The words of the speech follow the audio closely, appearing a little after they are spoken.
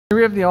Here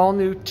we have the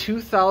all-new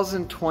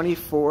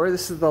 2024.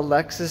 This is the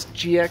Lexus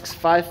GX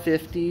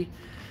 550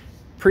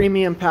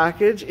 premium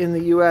package. In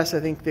the US, I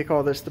think they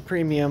call this the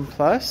Premium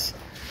Plus.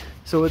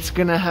 So it's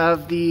gonna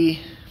have the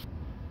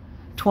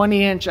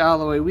 20-inch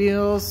alloy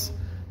wheels,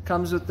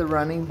 comes with the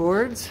running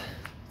boards.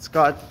 It's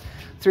got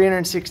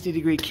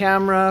 360-degree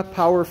camera,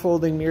 power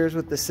folding mirrors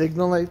with the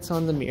signal lights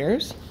on the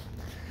mirrors.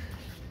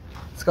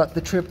 It's got the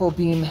triple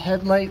beam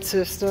headlight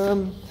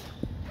system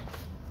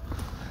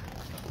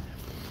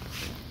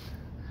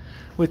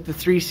with the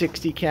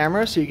 360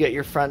 camera, so you get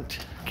your front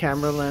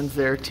camera lens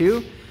there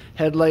too.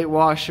 Headlight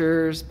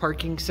washers,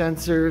 parking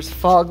sensors,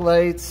 fog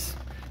lights,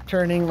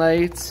 turning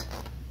lights.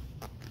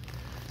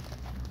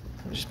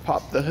 Just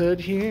pop the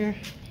hood here.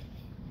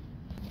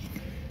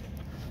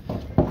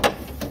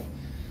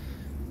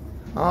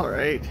 All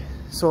right,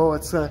 so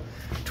it's a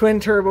twin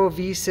turbo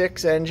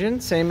V6 engine,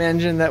 same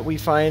engine that we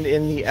find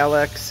in the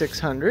LX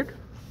 600.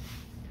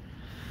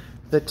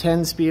 The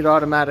 10-speed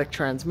automatic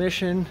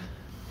transmission.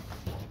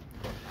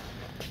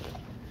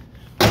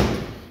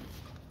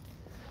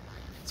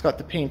 It's got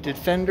the painted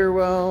fender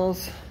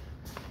wells,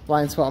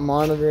 blind spot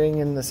monitoring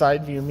in the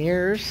side view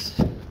mirrors.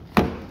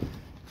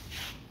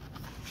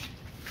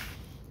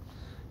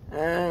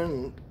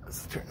 And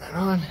let's turn that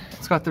on.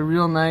 It's got the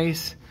real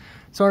nice,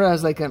 sort of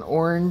has like an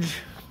orange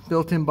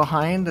built in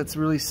behind that's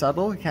really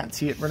subtle. You can't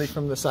see it really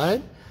from the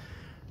side.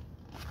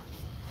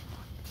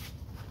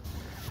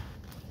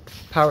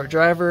 Power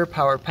driver,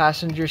 power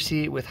passenger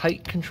seat with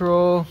height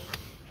control.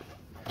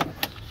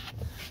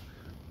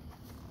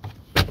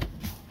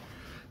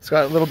 It's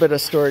got a little bit of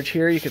storage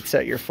here. You could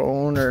set your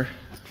phone or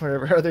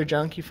whatever other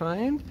junk you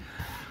find.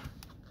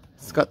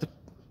 It's got the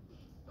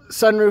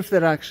sunroof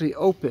that actually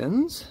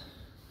opens.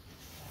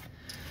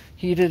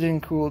 Heated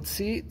and cooled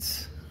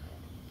seats.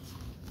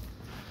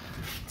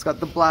 It's got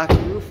the black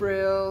roof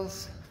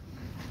rails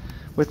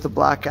with the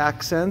black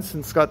accents,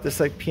 and it's got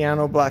this like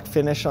piano black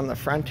finish on the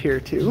front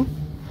here too.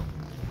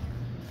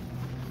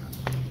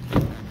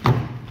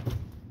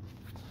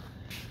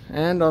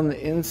 And on the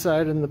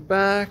inside and the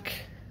back,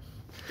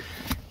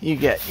 you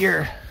get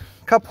your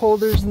cup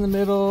holders in the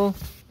middle,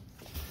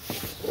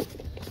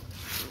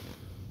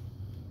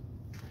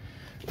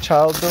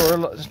 child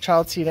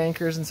seat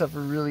anchors and stuff are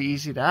really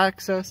easy to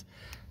access.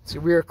 So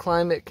rear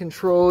climate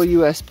control,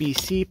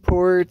 USB-C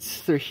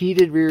ports, they're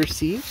heated rear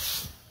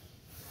seats.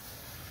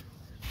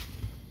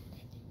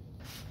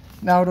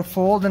 Now to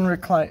fold and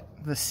recline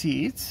the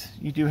seats,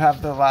 you do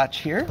have the latch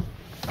here.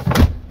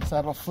 So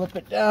that'll flip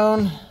it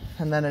down,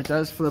 and then it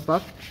does flip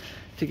up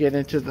to get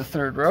into the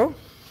third row.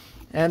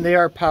 And they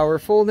are power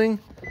folding.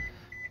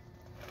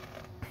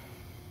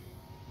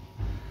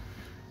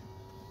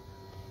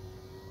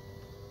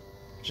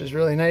 Which is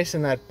really nice,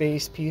 and that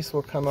base piece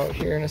will come out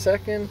here in a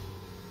second.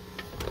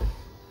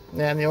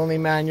 And the only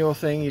manual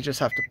thing, you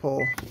just have to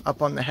pull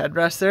up on the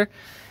headrest there.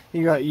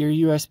 You got your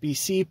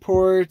USB-C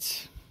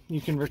ports. You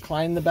can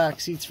recline the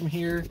back seats from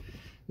here.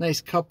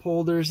 Nice cup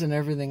holders and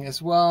everything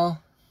as well.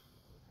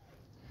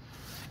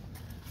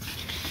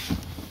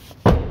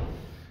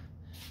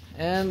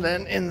 And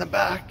then in the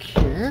back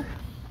here,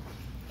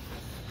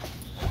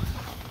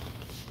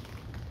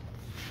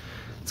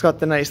 it's got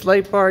the nice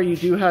light bar. You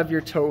do have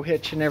your tow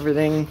hitch and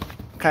everything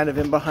kind of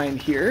in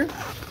behind here.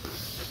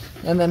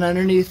 And then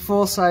underneath,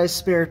 full-size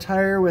spare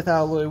tire with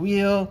alloy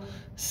wheel,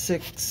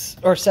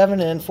 7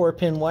 and 4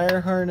 pin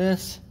wire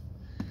harness.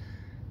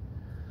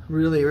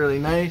 Really, really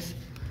nice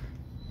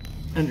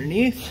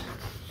underneath.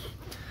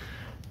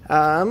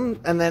 And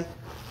then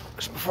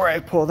just before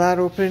I pull that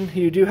open,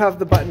 you do have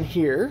the button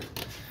here.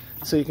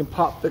 So you can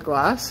pop the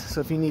glass.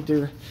 So if you need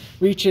to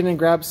reach in and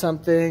grab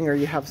something, or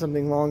you have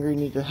something longer you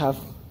need to have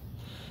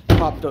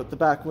popped out the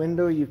back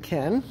window, you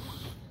can.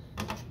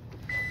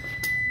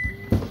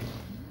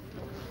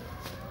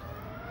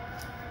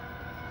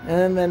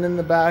 And then in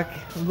the back,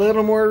 a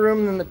little more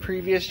room than the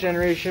previous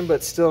generation,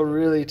 but still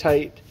really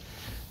tight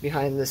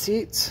behind the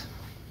seats.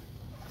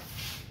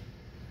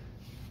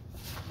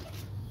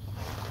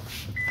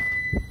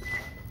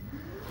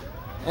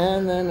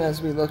 And then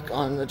as we look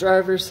on the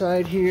driver's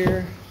side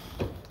here,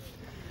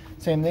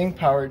 same thing,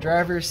 power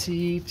driver's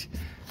seat,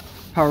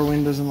 power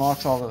windows and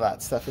locks, all of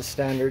that stuff is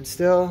standard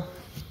still.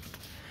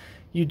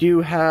 You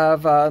do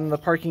have the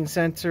parking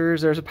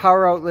sensors. There's a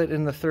power outlet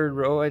in the third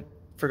row, I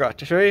forgot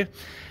to show you.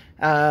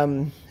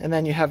 And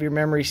then you have your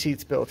memory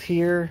seats built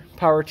here,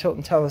 power tilt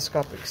and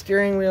telescopic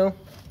steering wheel,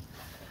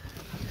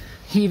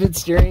 heated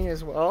steering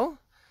as well.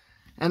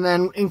 And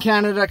then in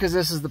Canada, because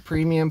this is the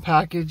premium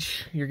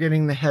package, you're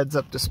getting the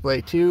heads-up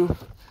display too.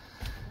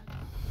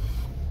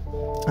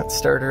 Let's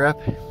start her up.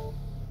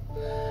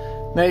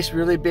 Nice,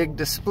 really big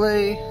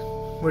display,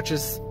 which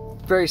is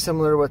very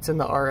similar to what's in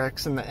the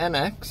RX and the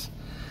NX,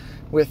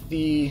 with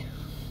the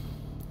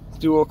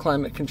dual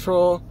climate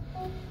control,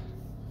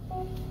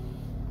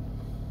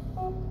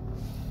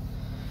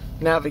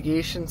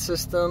 navigation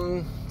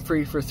system,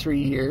 free for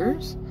 3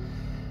 years.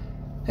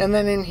 And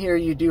then in here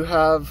you do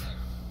have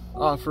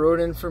off-road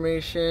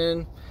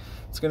information.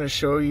 It's going to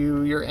show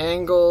you your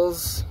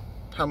angles,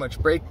 how much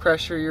brake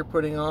pressure you're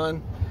putting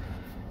on.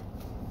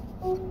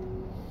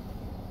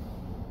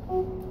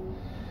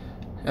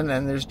 And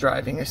then there's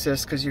driving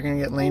assist, because you're going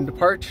to get lane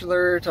departure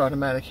alert,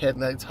 automatic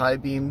headlights, high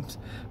beams.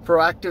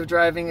 Proactive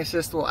driving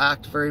assist will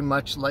act very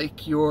much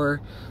like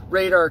your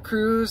radar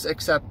cruise,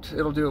 except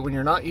it'll do it when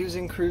you're not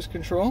using cruise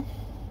control.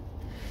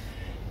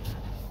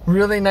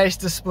 Really nice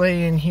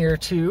display in here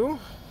too,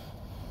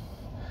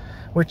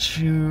 which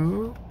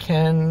you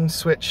can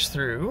switch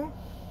through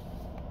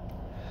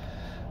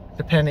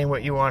depending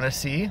what you want to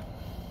see.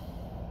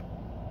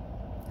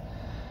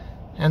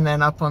 And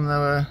then up on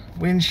the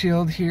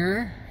windshield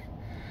here,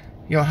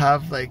 you'll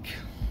have like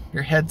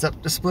your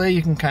heads-up display.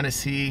 You can kind of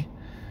see,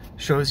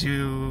 shows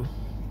you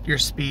your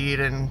speed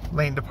and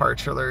lane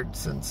departure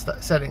alerts and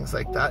settings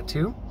like that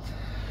too.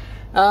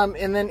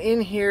 And then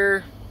in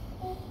here,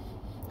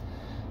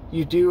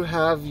 you do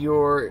have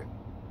your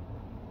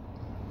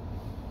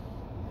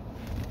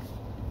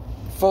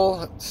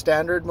full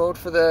standard mode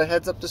for the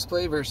heads-up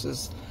display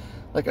versus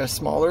like a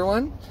smaller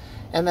one.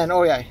 And then,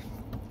 oh yeah,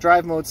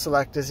 drive mode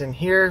select is in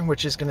here,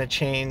 which is going to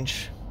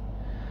change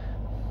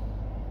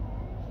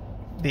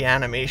the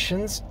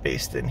animations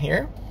based in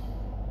here,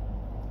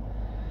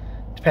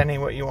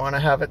 depending what you want to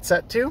have it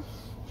set to.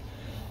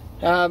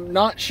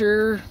 Not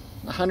sure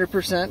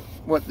 100%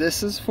 what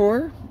this is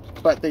for,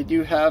 but they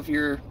do have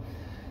your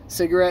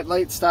cigarette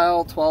light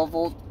style 12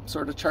 volt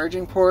sort of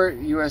charging port,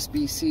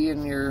 USB-C,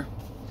 and your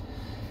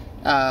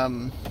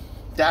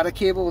data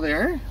cable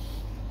there.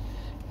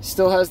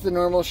 Still has the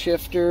normal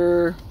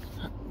shifter,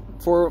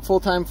 for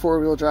full-time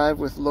four-wheel drive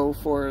with low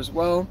 4 as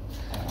well.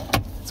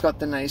 It's got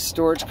the nice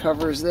storage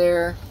covers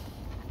there.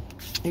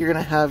 You're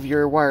gonna have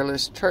your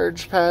wireless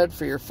charge pad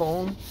for your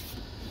phone.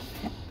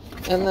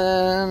 And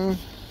then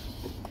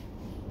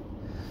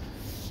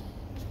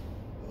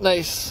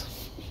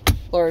nice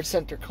large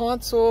center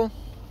console.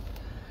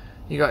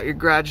 You got your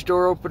garage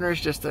door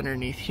openers just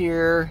underneath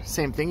here.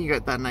 Same thing, you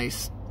got that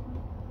nice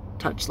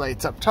touch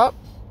lights up top.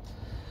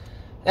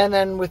 And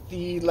then with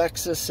the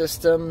Lexus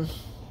system,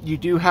 you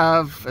do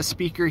have a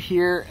speaker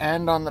here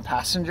and on the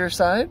passenger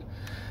side.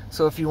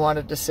 So if you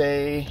wanted to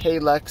say, hey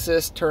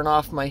Lexus, turn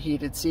off my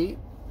heated seat,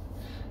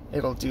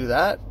 it'll do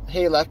that.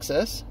 Hey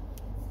Lexus,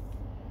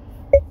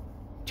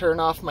 turn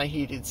off my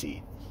heated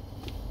seat.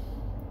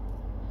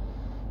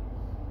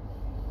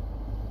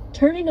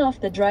 Turning off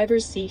the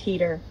driver's seat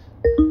heater.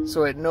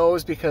 So it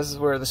knows, because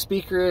where the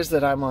speaker is,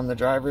 that I'm on the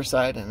driver's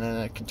side, and then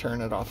it can turn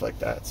it off like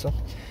that. So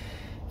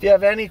if you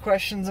have any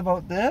questions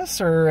about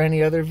this or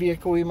any other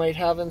vehicle we might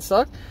have in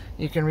stock,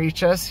 you can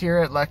reach us here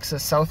at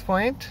Lexus South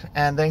Point.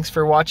 And thanks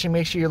for watching.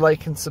 Make sure you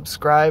like and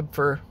subscribe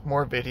for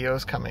more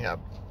videos coming up.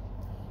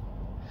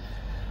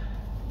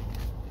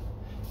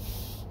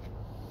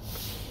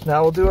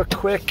 Now we'll do a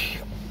quick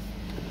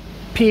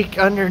peek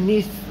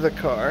underneath the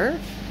car,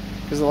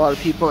 because a lot of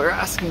people are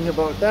asking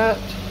about that.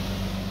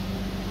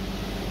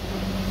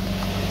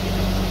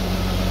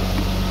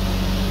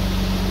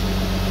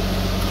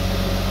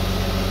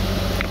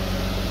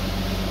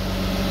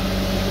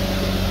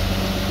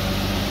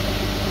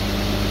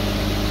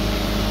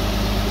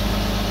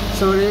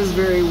 So it is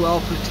very well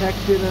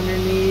protected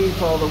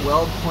underneath. All the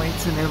weld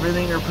points and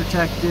everything are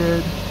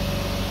protected.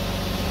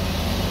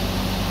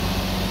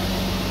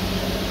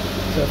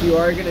 So if you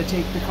are going to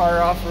take the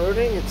car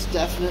off-roading, it's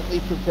definitely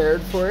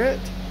prepared for it.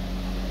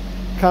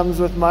 Comes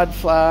with mud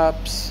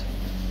flaps,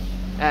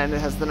 and it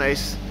has the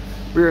nice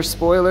rear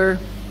spoiler.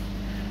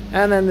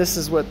 And then this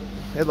is what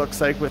it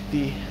looks like with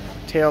the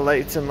tail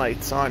lights and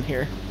lights on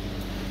here.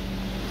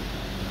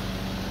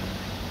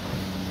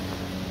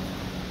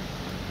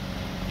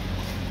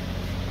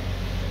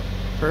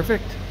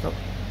 Perfect. So,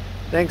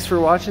 thanks for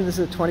watching. This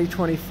is a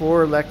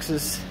 2024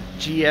 Lexus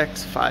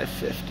GX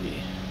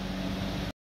 550.